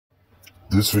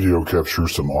This video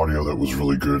captures some audio that was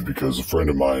really good because a friend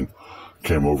of mine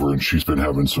came over and she's been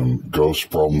having some ghost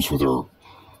problems with her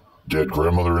dead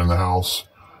grandmother in the house,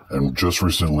 and just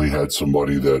recently had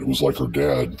somebody that was like her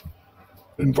dad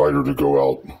invite her to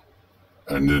go out,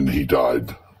 and then he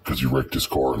died because he wrecked his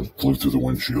car and flew through the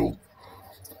windshield.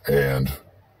 And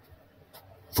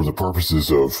for the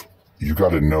purposes of, you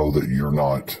got to know that you're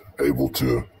not able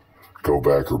to go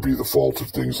back or be the fault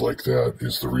of things like that,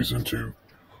 is the reason to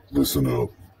listen up.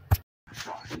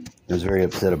 I was very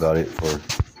upset about it for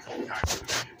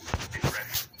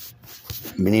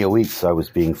many a weeks. I was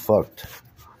being fucked,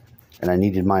 and I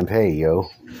needed my pay, yo.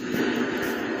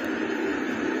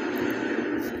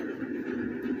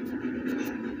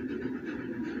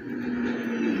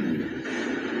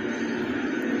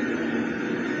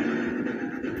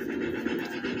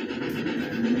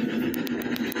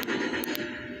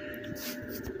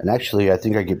 And actually, I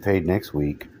think I get paid next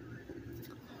week,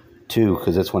 too,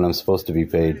 because that's when I'm supposed to be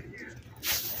paid.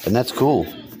 And that's cool.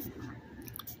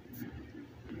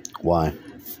 Why?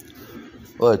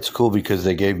 Well, it's cool because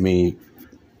they gave me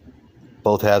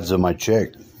both halves of my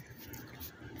check.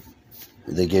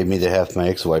 They gave me the half my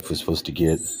ex-wife was supposed to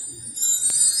get.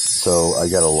 So I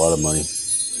got a lot of money,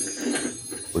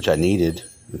 which I needed.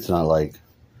 It's not like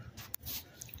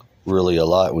really a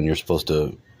lot when you're supposed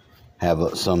to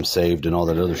have some saved and all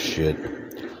that other shit.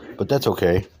 But that's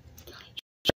okay.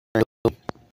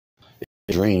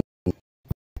 Dream.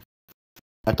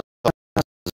 I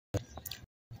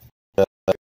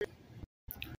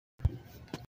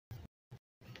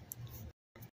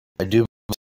do.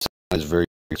 It's very.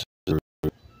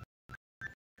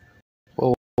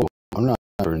 Whoa, I'm not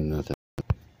doing nothing.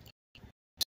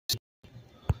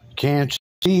 Can't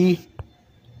see.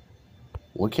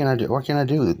 What can I do? Why can't I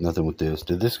do nothing with this?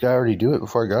 Did this guy already do it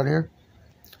before I got here?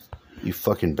 You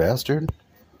fucking bastard.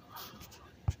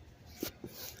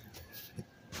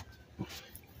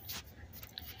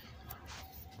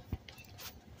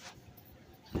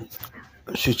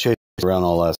 She chased around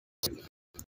all last.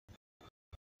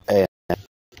 And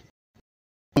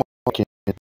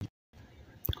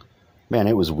man,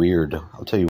 it was weird. I'll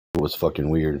tell you what was fucking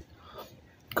weird.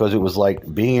 Because it was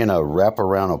like being in a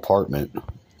wraparound apartment.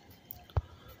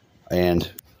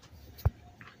 And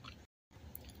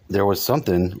there was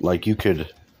something like you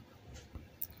could,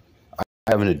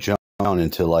 having to jump down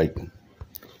into like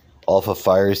off a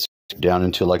fire down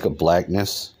into like a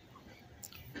blackness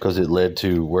because it led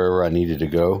to wherever I needed to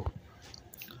go.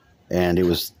 And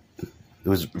it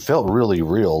felt really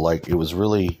real. Like it was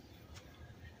really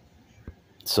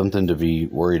something to be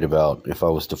worried about if I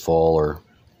was to fall or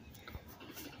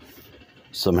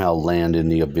somehow land in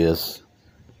the abyss.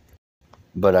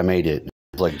 But I made it.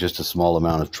 Like just a small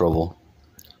amount of trouble.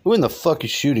 Who in the fuck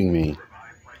is shooting me?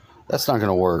 That's not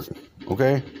gonna work,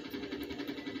 okay?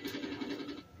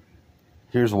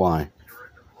 Here's why.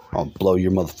 I'll blow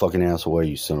your motherfucking ass away,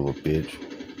 you son of a bitch.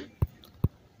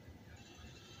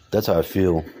 That's how I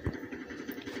feel.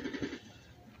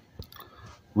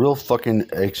 Real fucking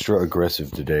extra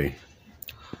aggressive today.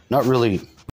 Not really.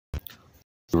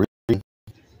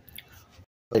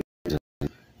 I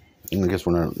guess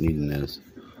we're not needing this.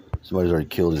 Somebody's already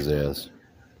killed his ass.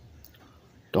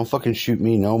 Don't fucking shoot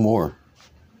me no more,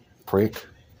 prick.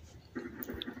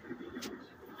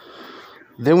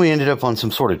 Then we ended up on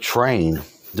some sort of train.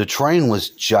 The train was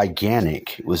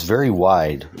gigantic. It was very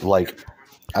wide. Like,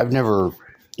 I've never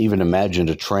even imagined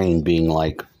a train being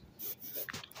like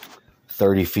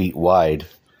 30 feet wide.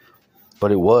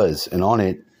 But it was. And on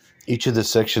it, each of the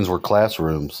sections were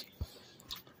classrooms.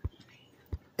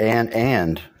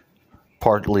 And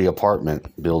partly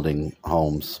apartment building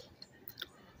homes.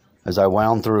 As I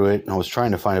wound through it, I was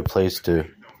trying to find a place to,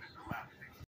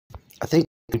 I think,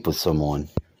 sleep with someone.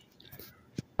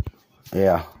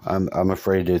 Yeah, I'm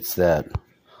afraid it's that.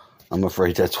 I'm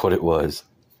afraid that's what it was.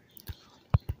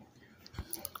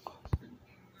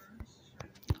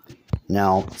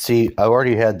 Now, see, I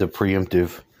already had the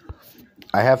preemptive.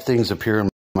 I have things appear in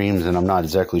my dreams, and I'm not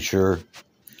exactly sure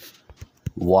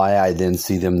why I then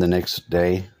see them the next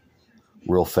day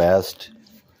real fast.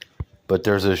 But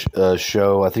there's a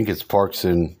show, I think it's Parks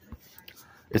and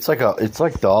it's like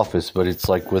The Office, but it's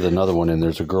like with another one, and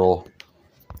there's a girl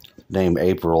named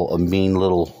April, a mean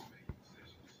little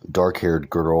dark-haired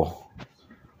girl,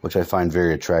 which I find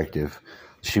very attractive.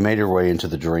 She made her way into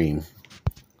the dream.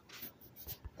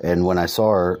 And when I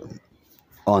saw her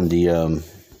on the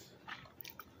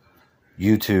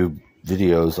YouTube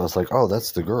videos, I was like, oh,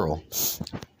 that's the girl.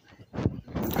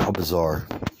 How bizarre.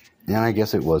 Yeah, I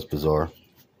guess it was bizarre.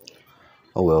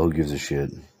 Oh well, who gives a shit?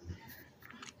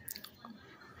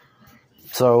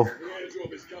 So,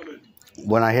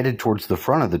 when I headed towards the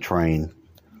front of the train,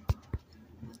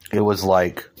 it was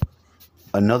like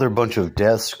another bunch of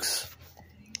desks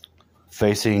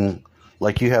facing,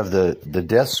 like you have the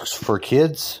desks for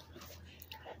kids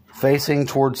facing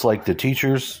towards like the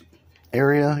teachers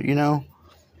area, you know?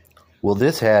 Well,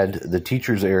 this had the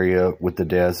teachers area with the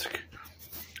desk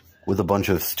with a bunch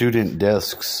of student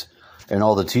desks, and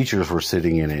all the teachers were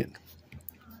sitting in it.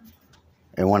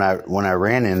 And when I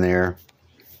ran in there,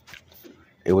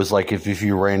 it was like if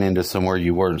you ran into somewhere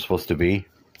you weren't supposed to be.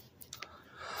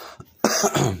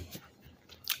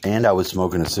 And I was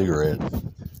smoking a cigarette,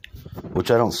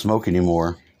 which I don't smoke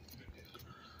anymore.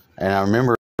 And I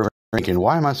remember thinking,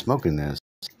 why am I smoking this?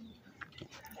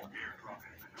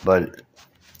 But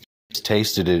I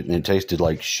tasted it, and it tasted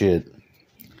like shit.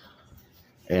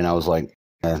 And I was like,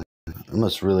 I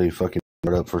must really fucking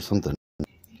put up for something.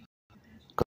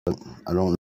 I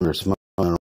don't smoke.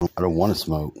 I don't want to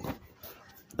smoke.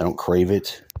 I don't crave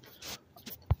it.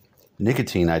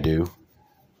 Nicotine, I do.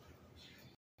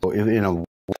 In a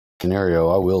scenario,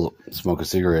 I will smoke a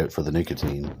cigarette for the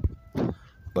nicotine,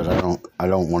 but I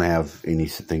don't want to have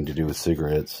anything to do with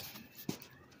cigarettes.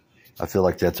 I feel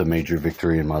like that's a major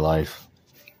victory in my life.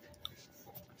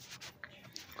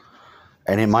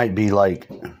 And it might be like,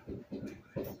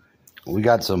 we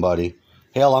got somebody.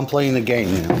 Hell, I'm playing the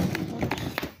game now.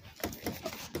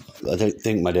 I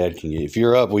think my dad can get it. If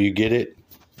you're up, will you get it?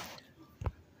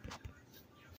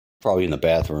 Probably in the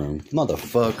bathroom.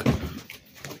 Motherfucker.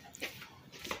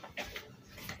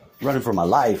 Running for my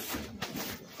life.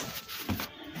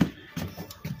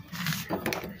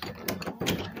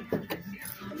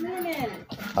 Good morning.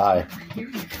 Hi. How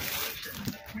you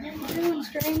doing,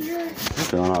 stranger? I'm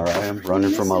feeling alright. I'm running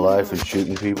for my life and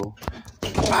shooting people.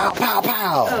 Pow, pow,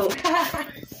 pow. Oh.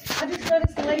 I just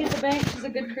noticed the lady at the bank. She's a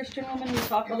good Christian woman. We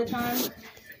talk all the time.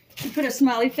 She put a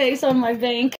smiley face on my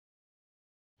bank.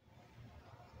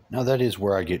 Now that is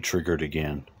where I get triggered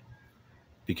again.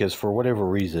 Because for whatever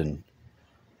reason,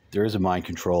 there is a mind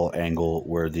control angle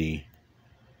where the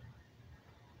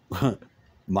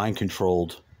mind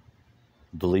controlled,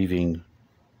 believing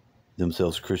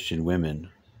themselves Christian women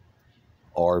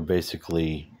are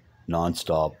basically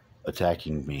nonstop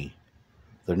attacking me.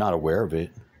 They're not aware of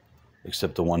it,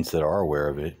 except the ones that are aware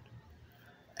of it.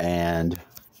 And,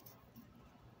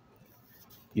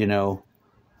 you know,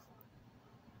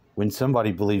 when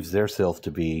somebody believes their self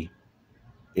to be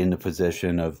in the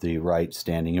possession of the right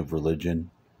standing of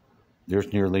religion,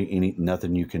 there's nearly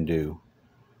nothing you can do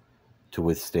to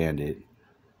withstand it.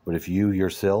 But if you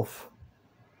yourself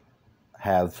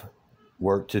have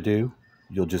work to do,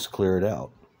 you'll just clear it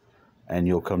out and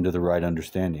you'll come to the right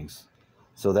understandings.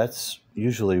 So that's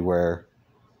usually where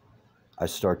I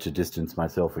start to distance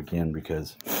myself again,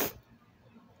 because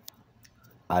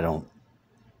I don't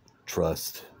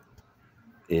trust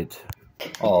it.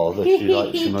 Oh, look,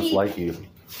 she must like you.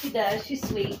 She does. She's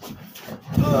sweet.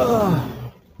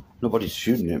 Nobody's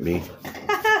shooting at me.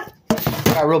 I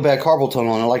got real bad carpal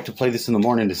tunnel, and I like to play this in the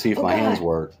morning to see if my hands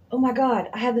work. Oh my God,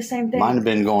 I have the same thing. Mine have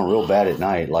been going real bad at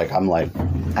night. Like, I'm like,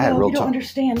 I had real you don't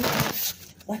understand.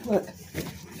 Like, look.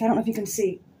 I don't know if you can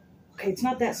see. Okay, it's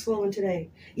not that swollen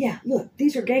today. Yeah, look,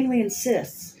 these are ganglion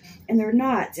cysts, and they're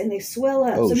knots, and they swell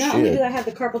up. Oh, so not shit. only do I have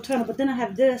the carpal tunnel, but then I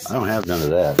have this. I don't have none of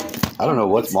that. I don't know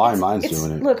what's mine's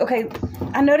doing it. Look, okay,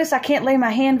 I notice I can't lay my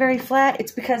hand very flat.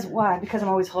 It's because, why? Because I'm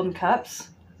always holding cups,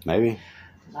 Maybe.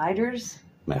 lighters.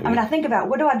 Maybe. I mean, I think about,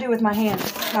 what do I do with my hand?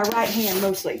 My right hand,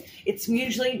 mostly. It's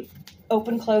usually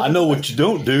open, close. I know what you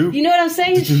don't do. You know what I'm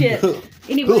saying? Shit.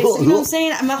 Anyways, you know what I'm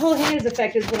saying? My whole hand is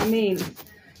affected, is what I mean.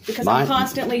 Because I'm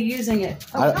constantly using it.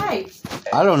 Oh, hi.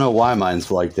 I don't know why mine's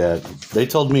like that. They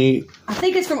told me... I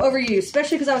think it's from overuse,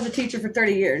 especially because I was a teacher for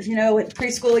 30 years. You know, at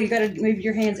preschool, you got to move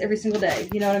your hands every single day.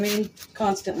 You know what I mean?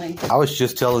 Constantly. I was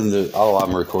just telling Oh,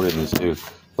 I'm recording this too.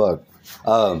 Fuck.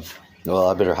 Well,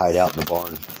 I better hide out in the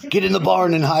barn. Get in the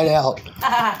barn and hide out.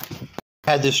 I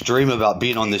had this dream about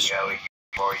being on this... Joey,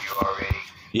 are you already?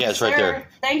 Yeah, it's right there.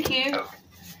 Thank you. Okay.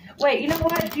 Wait, you know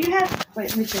what? Do you have... Wait,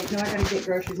 let me think. No, I got to get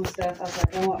groceries and stuff. I was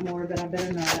like, I want more, but I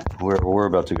better not. We're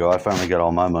about to go. I finally got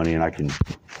all my money, and I can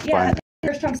Yeah, find...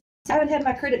 first time... I haven't had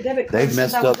my credit debit card They've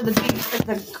messed since I went up. to the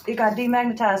beach. It got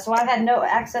demagnetized, so I've had no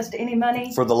access to any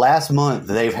money. For the last month,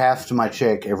 they've halved my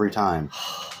check every time.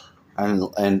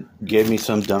 And gave me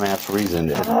some dumbass reason.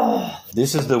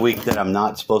 This is the week that I'm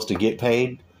not supposed to get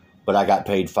paid, but I got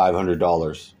paid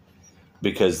 $500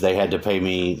 because they had to pay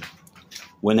me.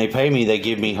 When they pay me, they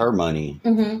give me her money.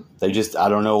 Mm-hmm. They just, I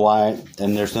don't know why,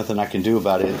 and there's nothing I can do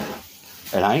about it.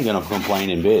 And I ain't gonna complain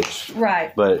and bitch.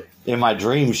 Right. But in my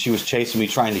dreams, she was chasing me,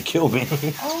 trying to kill me.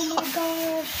 Oh my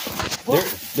gosh.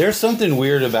 There's something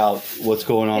weird about what's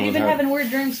going on Have you with been her. having weird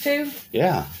dreams too?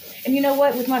 Yeah. And you know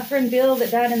what? With my friend Bill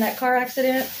that died in that car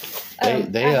accident,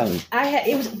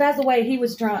 it was, by the way, he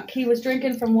was drunk. He was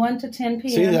drinking from 1 to 10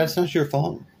 p.m. See, that's not your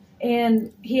fault.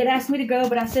 And he had asked me to go,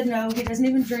 but I said no. He doesn't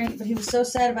even drink, but he was so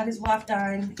sad about his wife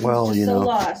dying. He Well, was you just so know.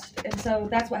 lost. And so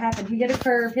that's what happened. He hit a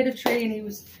curve, hit a tree,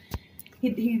 and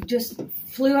he just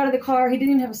flew out of the car. He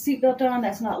didn't even have a seatbelt on.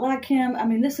 That's not like him. I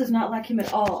mean, this is not like him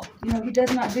at all. You know, he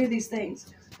does not do these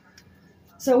things.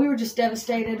 So we were just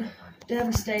devastated.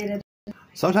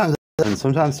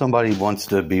 Sometimes somebody wants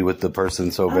to be with the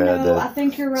person so I bad know, I that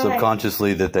think you're right.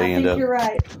 subconsciously that they end up, you're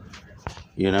right.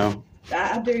 you know?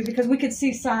 I do, because we could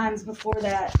see signs before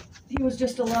that. He was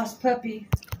just a lost puppy.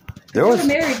 There They was, were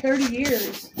married 30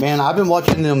 years. man, I've been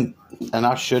watching them, and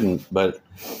I shouldn't, but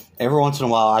every once in a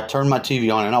while I turn my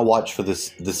TV on and I watch for the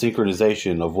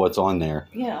synchronization of what's on there.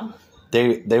 Yeah.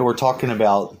 They were talking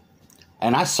about,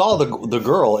 and I saw the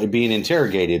girl being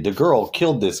interrogated. The girl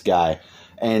killed this guy,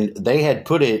 and they had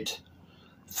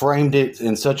framed it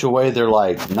in such a way they're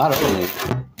like, not only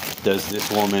does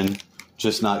this woman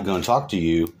just not going to talk to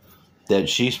you, that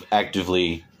she's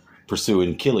actively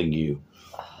pursuing killing you.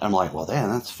 I'm like, well, damn,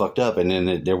 that's fucked up. And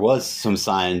then there was some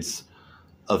signs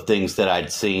of things that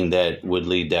I'd seen that would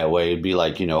lead that way. It'd be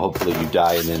like, hopefully you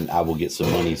die and then I will get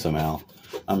some money somehow.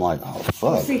 I'm like, oh,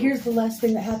 fuck. See, here's the last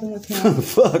thing that happened with him.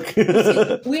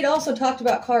 Fuck. We'd also talked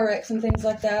about car wrecks and things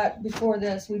like that before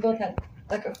this. We both had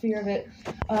like a fear of it.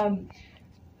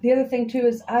 The other thing too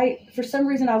is for some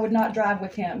reason I would not drive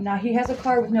with him. Now he has a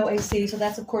car with no AC, so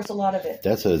that's of course a lot of it.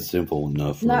 That's a simple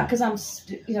enough. Not because I'm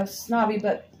snobby,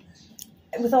 but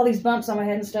with all these bumps on my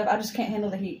head and stuff, I just can't handle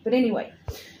the heat. But anyway,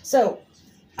 so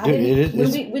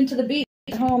when we went to the beach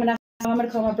at home, and I said, I'm going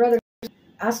to call my brother.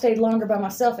 I stayed longer by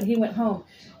myself, and he went home.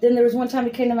 Then there was one time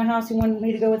he came to my house. He wanted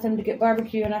me to go with him to get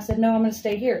barbecue, and I said, no, I'm going to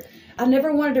stay here. I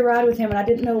never wanted to ride with him, and I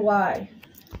didn't know why.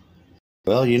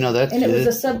 Well, that's... And it was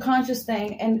a subconscious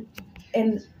thing, and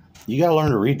you got to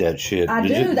learn to read that shit. I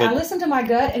do. I listened to my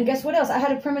gut, and guess what else? I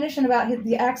had a premonition about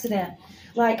the accident.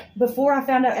 Like, before I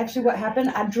found out actually what happened,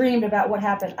 I dreamed about what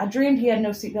happened. I dreamed he had no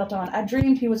seatbelt on. I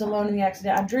dreamed he was alone in the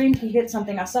accident. I dreamed he hit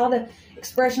something. I saw the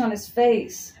expression on his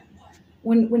face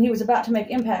when he was about to make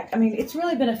impact. I mean, it's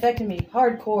really been affecting me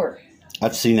hardcore.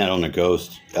 I've seen that on a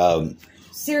ghost.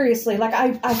 Seriously, like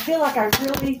I feel like I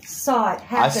really saw it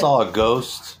happen. I saw a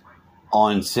ghost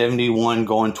on 71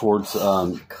 going towards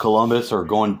Columbus or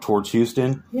going towards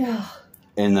Houston. Yeah.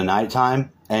 In the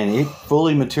nighttime, and it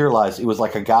fully materialized. It was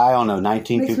like a guy on a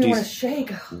 1950s Makes me want to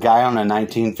shake. Guy on a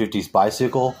 1950s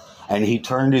bicycle, and he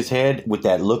turned his head with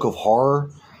that look of horror,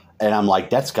 and I'm like,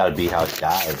 that's got to be how he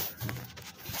died.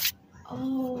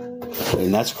 Oh.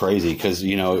 And that's crazy because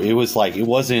it was like it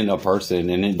wasn't a person,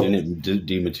 and then it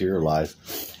dematerialized.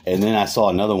 And then I saw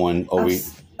another one. Go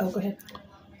ahead.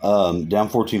 Down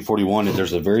 1441, and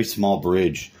there's a very small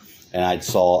bridge, and I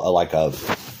saw like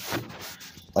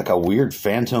a weird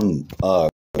phantom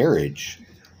carriage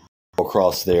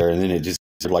across there, and then it just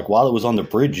like while it was on the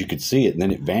bridge you could see it, and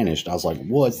then it vanished. I was like,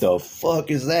 what the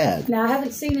fuck is that? Now I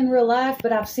haven't seen in real life,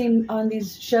 but I've seen on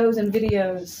these shows and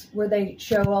videos where they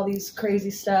show all these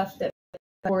crazy stuff that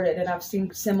recorded, and I've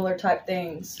seen similar type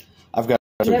things. I've got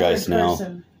other guys now.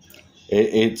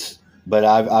 But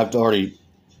I've already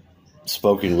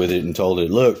spoken with it and told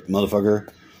it, look, motherfucker,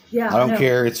 yeah, I don't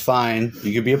care. It's fine.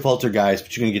 You could be a poltergeist,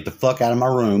 but you're going to get the fuck out of my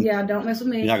room. Yeah, don't mess with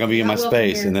me. You're not going to be in my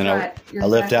space. And then I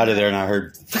left out of there and I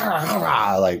heard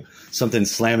like something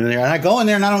slamming in there. And I go in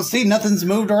there and I don't see nothing's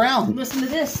moved around. Listen to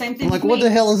this. Same thing. I'm like, what the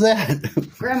hell is that?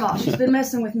 Grandma, she's been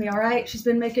messing with me, all right? She's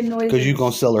been making noises. Because you're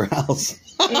going to sell her house.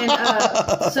 And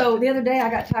so the other day I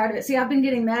got tired of it. See, I've been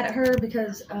getting mad at her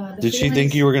because... Did she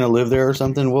think you were going to live there or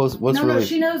something? No,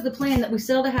 she knows the plan that we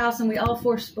sell the house and we all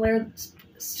four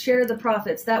share the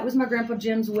profits. That was my Grandpa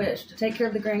Jim's wish, to take care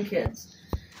of the grandkids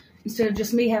instead of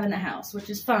just me having the house,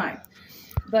 which is fine.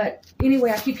 But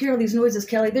anyway, I keep hearing these noises,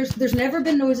 Kelly. There's never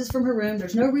been noises from her room.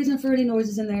 There's no reason for any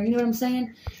noises in there. You know what I'm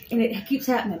saying? And it keeps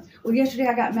happening. Well, yesterday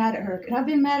I got mad at her. And I've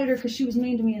been mad at her because she was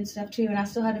mean to me and stuff too. And I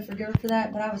still had to forgive her for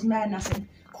that. But I was mad and I said,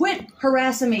 quit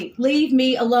harassing me. Leave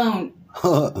me alone.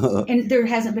 And there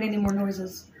hasn't been any more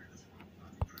noises.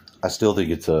 I still think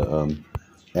it's But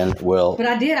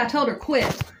I did. I told her,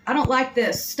 quit. I don't like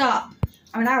this. Stop.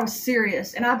 I mean, I was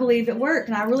serious. And I believe it worked.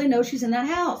 And I really know she's in that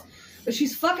house. But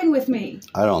she's fucking with me.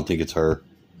 I don't think it's her.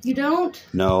 You don't?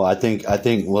 No, I think, I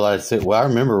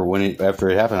remember after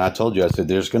it happened, I told you, I said,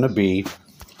 there's going to be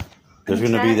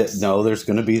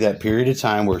that period of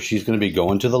time where she's going to be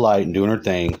going to the light and doing her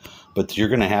thing, but you're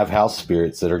going to have house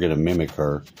spirits that are going to mimic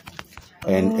her.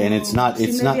 And it's not,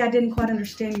 maybe I didn't quite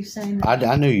understand you saying that.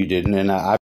 I knew you didn't. And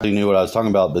I've knew what I was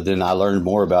talking about, but then I learned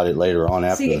more about it later on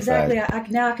after See, the exactly. fact.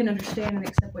 Now I can understand and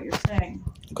accept what you're saying.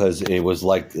 Because it was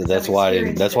like that's why I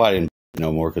didn't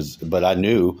know more. But I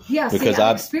knew because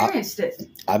I've experienced it.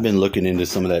 I've been looking into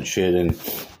some of that shit, and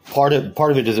part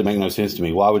of it doesn't make no sense to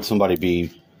me. Why would somebody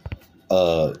be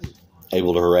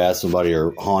able to harass somebody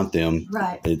or haunt them?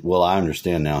 Right. Well, I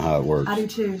understand now how it works. I do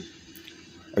too.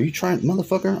 Are you trying,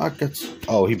 motherfucker?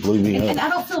 He blew me up. And I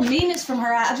don't feel meanness from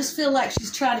her. I just feel like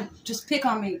she's trying to just pick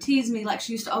on me, tease me like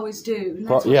she used to always do.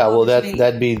 Yeah, well,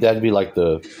 that'd be like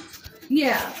the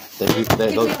yeah. Give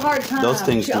me a hard time. Those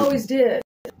things she always did.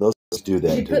 Those do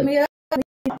that. She put me up.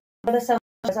 That's how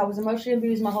I was emotionally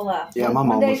abused my whole life. Yeah, my mom.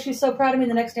 One day she's so proud of me,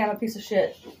 the next day I'm a piece of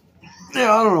shit.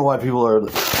 Yeah, I don't know why people are.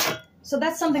 So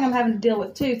that's something I'm having to deal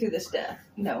with too through this death.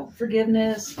 You know,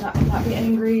 forgiveness, not be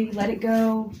angry, let it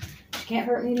go. She can't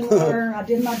hurt me anymore. I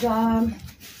did my job.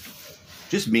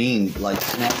 Just mean, like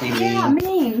snappy mean. Yeah,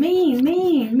 mean.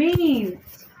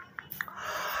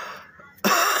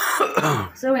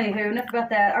 So anywho, enough about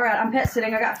that. All right, I'm pet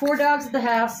sitting. I got 4 dogs at the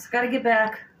house. Got to get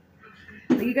back.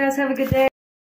 But you guys have a good day.